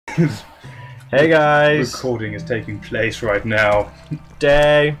Hey guys! Recording is taking place right now.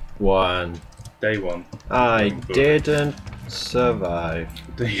 Day 1. Day 1. I didn't survive.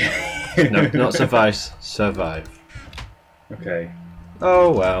 No, not survive. Okay.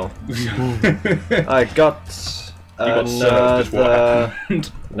 Oh well. I got another...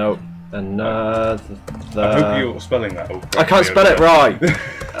 Nope. Another... I hope you're spelling that all I can't spell it right!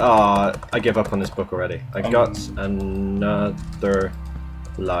 I give up on this book already. I got another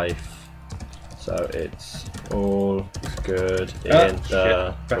life. So it's all good in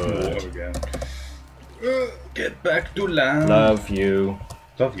the back in the water again. Get back to land. Love you.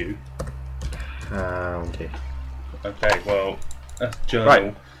 Love you? Howdy. Okay, well, that's journal.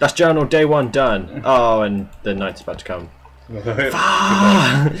 Right, that's journal day 1 done. Oh, and the night's about to come. I'm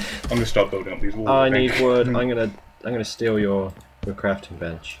gonna start building up these walls. I need wood. I'm gonna steal your crafting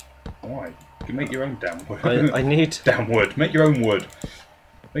bench. Why? You can make your own damn wood. I need damn wood. Make your own wood.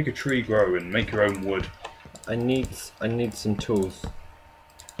 Make a tree grow and make your own wood. I need some tools.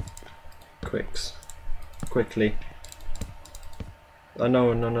 Quickly. Oh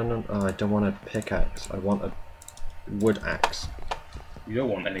no. Oh, I don't want a pickaxe. I want a wood axe. You don't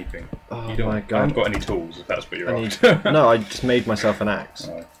want anything. Oh you don't, my god. I haven't got any tools, if that's what you're after. No, I just made myself an axe.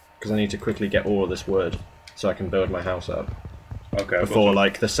 Oh. Because I need to quickly get all of this wood so I can build my house up. Okay. Before,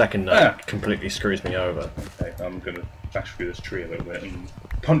 like, the second night completely screws me over. Okay, I'm gonna bash through this tree a little bit and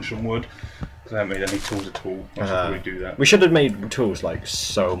punch some wood. Because I haven't made any tools at all. I should probably do that. We should have made tools, like,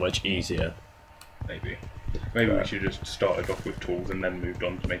 so much easier. Maybe we should have just started off with tools and then moved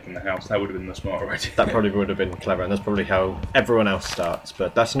on to making the house. That would have been the smarter idea. That probably would have been clever, and that's probably how everyone else starts.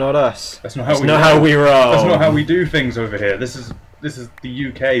 But that's not us. That's not how we roll. That's not how we do things over here. This is the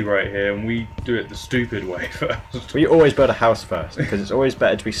UK right here, and we do it the stupid way first. We always build a house first because it's always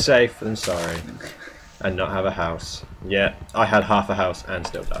better to be safe than sorry, and not have a house. Yeah, I had half a house and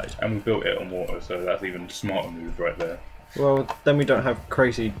still died. And we built it on water, so that's even smarter move right there. Well, then we don't have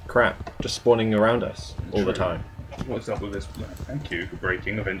crazy crap just spawning around us all the time. What's up with this? Thank you for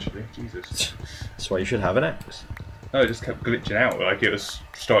breaking eventually. Jesus. That's why you should have an axe. No, it just kept glitching out. Like it was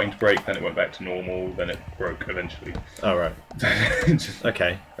starting to break, then it went back to normal, then it broke eventually. Oh, right.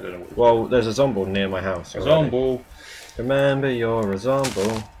 Okay. I don't know what. Well, there's a zombie near my house. A zombie. Remember, you're a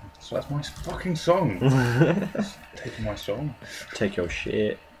zombie. So that's my fucking song. Taking my song. Take your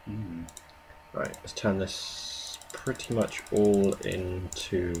shit. Right, let's turn this pretty much all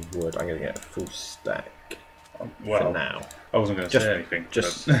into wood. I'm gonna get a full stack well, for now. I wasn't going to say anything.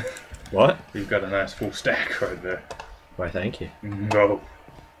 Just what? You've got a nice full stack right there. Why, thank you. No.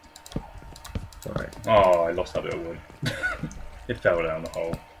 Alright. Oh, I lost that bit of wood. It fell down the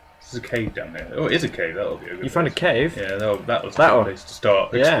hole. There's a cave down there. Oh, it is a cave. That'll be a good. You found a cave? Yeah, that was a good place to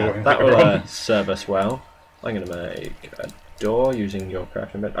start exploring. Yeah, that will serve us well. I'm gonna make a door using your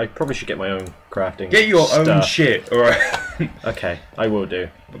crafting bench. I probably should get my own crafting. Get your stuff. own shit, alright? Okay, I will do.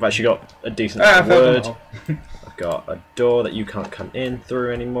 I've actually got a decent wood. I've got a door that you can't come in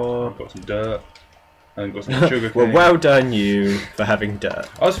through anymore. I've got some dirt. And got some sugar cane. Well done you for having dirt.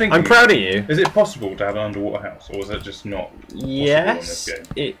 I was thinking, I'm proud of you. Is it possible to have an underwater house, or is it just not possible in this game?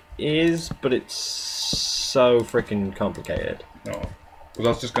 It is, but it's so freaking complicated. No. Because I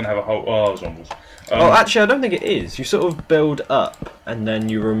was just going to have a whole... zombies. Oh, actually, I don't think it is. You sort of build up, and then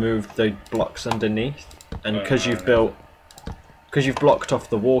you remove the blocks underneath, and because you've blocked off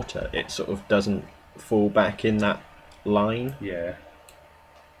the water, it sort of doesn't fall back in that line. Yeah.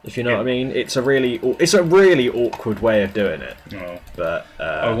 If you know what I mean, it's a really awkward way of doing it. No. But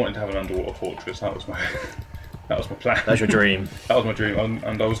I wanted to have an underwater fortress. That was my plan. That's your dream. That was my dream,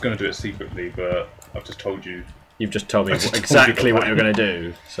 and I was going to do it secretly, but I've just told you. You've just told me exactly what you're going to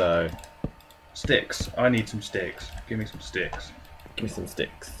do. So. Sticks. I need some sticks. Give me some sticks. Give me some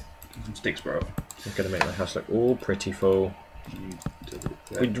sticks. Give me some sticks, bro. I'm going to make my house look all pretty full.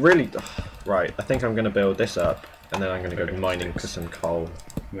 We'd really... Right, I think I'm going to build this up, and then I'm going to go mining for some coal,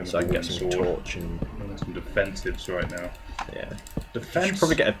 so I can get some torch and... some defensives right now. Yeah. Defense? I should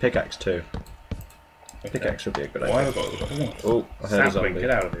probably get a pickaxe too. Pickaxe would be a good idea. Why have I got... Oh, I heard a zombie.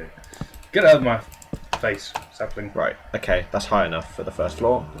 Get out of here. Get out of my face, sapling. Right, okay, that's high enough for the first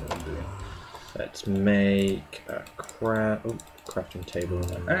floor. Let's make a crafting table.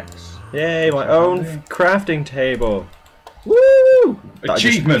 Axe. Yay, my own crafting table. Woo!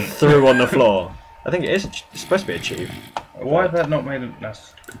 Achievement! Threw on the floor. I think it is supposed to be achieved. Why have that not made it?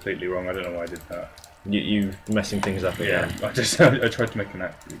 That's completely wrong. I don't know why I did that. You messing things up again. Yeah, I tried to make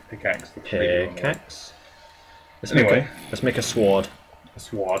a pickaxe. Pickaxe. Let's make a sword. A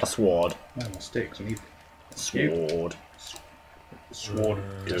sword. A sword. Oh, my sticks. I need sword. Sword.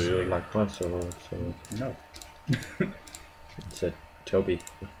 Do you like my sword? No. It's a Toby.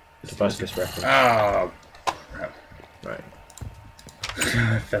 device this reference. Ah, crap. Right.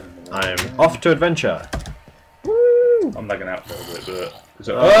 Feather. I am off to adventure. I'm lagging out for a little bit,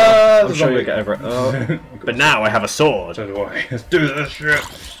 but... I'm sure you'll get over it. Oh. But now I have a sword. So do I. Let's do this shit.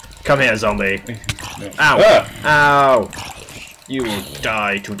 Come here, zombie. No. Ow! Ow! You will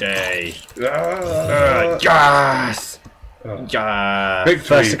die today. Yes! Yeah. Victory.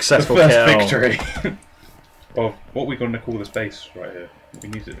 First successful the kill. first victory. Well, what are we going to call this base right here? We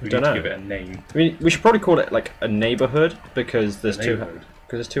need to give it a name. We should probably call it like a neighborhood because there's neighborhood.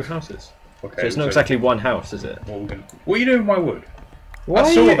 two houses. Okay, So it's not exactly one house, is it? What are you doing with my wood? Why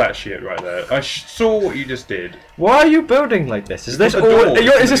I saw that shit right there. I saw what you just did. Why are you building like this? Is this the door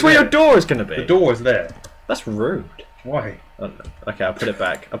is this where your door is going to be? The door is there. That's rude. Why? I don't know. Okay, I'll put it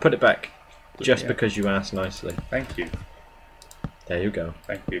back. I'll put it back just because you asked nicely. Thank you. There you go.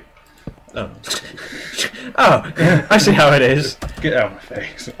 Thank you. Oh. Oh, I see how it is. Get out of my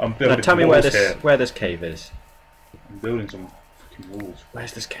face. I'm building. Now tell me where this cave is. I'm building some fucking walls.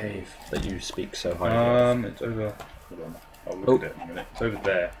 Where's this cave that you speak so highly of? It's over. Hold on. I'll look at it in a minute. It's over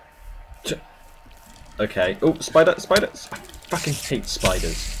there. Okay. Oh, spiders! I fucking hate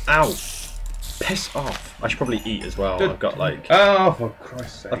spiders. Ow! Piss off. I should probably eat as well. I've got like. Oh, for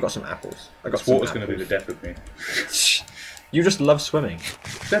Christ's sake! I've got some apples. This water's going to be the death of me. You just love swimming.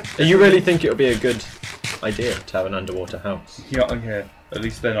 You really think it would be a good idea to have an underwater house? Yeah, yeah. At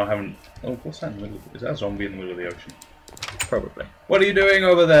least then I haven't. Oh, what's that in the middle? Is that a zombie in the middle of the ocean? Probably. What are you doing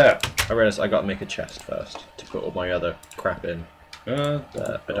over there? I realised I got to make a chest first to put all my other crap in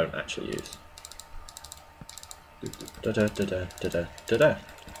that I don't actually use. Da da da da da da da da.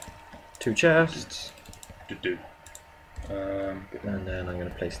 2 chests. And then I'm going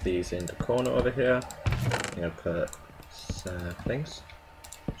to place these in the corner over here. I'm going to put things.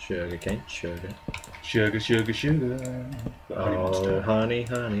 Sugar cane, sugar. Sugar. Oh, honey.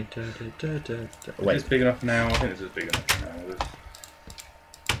 Da, da, da, da, da. Wait. Is this big enough now? I think this is big enough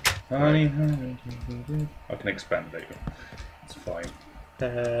now. Honey. I can expand later. It's fine.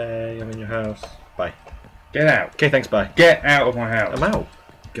 Hey, I'm in your house. Bye. Get out. Okay, thanks, bye. Get out of my house. I'm out.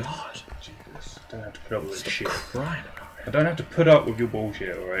 God. Jesus. I don't have to put up with this shit. Crying about it. I don't have to put up with your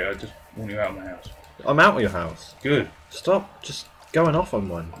bullshit, alright? I just want you out of my house. I'm out of your house. Good. Stop just going off on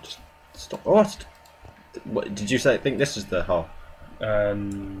one. Just stop. What did you say? Think this is the hole?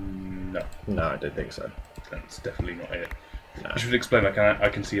 No. No, I don't think so. That's definitely not it. No. I should explain. I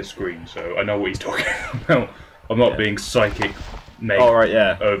can see a screen, so I know what he's talking about. I'm not being psychic, mate. Oh right,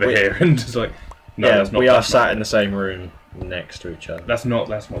 yeah. Over here and just like. No, yeah, that's not, we are sat in the same room next to each other. That's not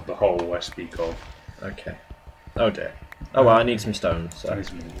the hole I speak of. Okay. Oh dear. Oh well, I need some stone. So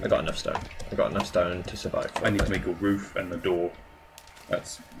I got enough stone. I got enough stone to survive. I need to make a roof and a door.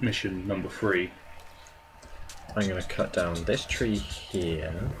 That's mission number 3. I'm gonna cut down this tree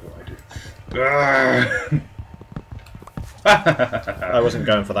here. What do I do? I wasn't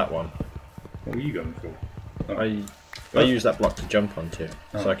going for that one. What were you going for? Oh. I use that block to jump onto,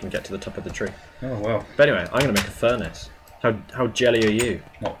 so I can get to the top of the tree. Oh well. But anyway, I'm gonna make a furnace. How jelly are you?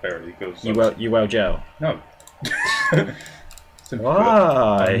 Not very, because You well gel. No.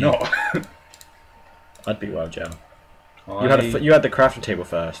 Why? I'm not. I'd be well gel. You had the crafting table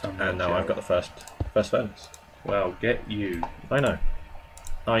first, and now I've got the first furnace. Well, get you. I know.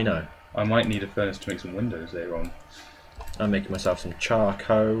 I might need a furnace to make some windows later on. I'm making myself some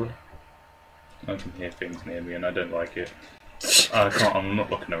charcoal. I can hear things near me, and I don't like it. I can't. I'm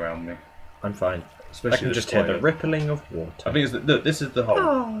not looking around me. I'm fine. Especially I can just hear the rippling of water. I think look, this is the hole.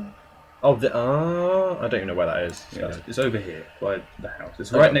 I don't even know where that is. So. Yeah, it's over here by the house.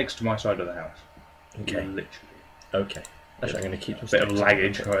 It's right next to my side of the house. Okay. Literally. Okay. Actually, I'm going to keep some bit of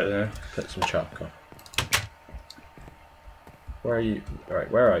laggage right there. Put some charcoal. Where are you?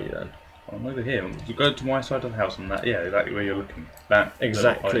 Alright, where are you then? I'm over here. You go to my side of the house and that. Yeah, exactly where you're looking. That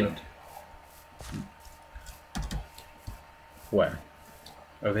exactly. Island. Where?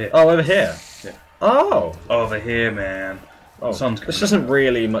 Over here. Oh, over here. Yeah. Oh. Over here, man. Oh, this isn't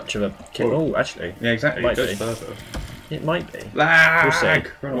really much of a kill. Oh, actually. Yeah, exactly. Might it goes be. further. It might be. Lag! We'll see. Run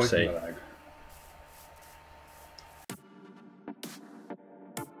We'll away see. from the lag.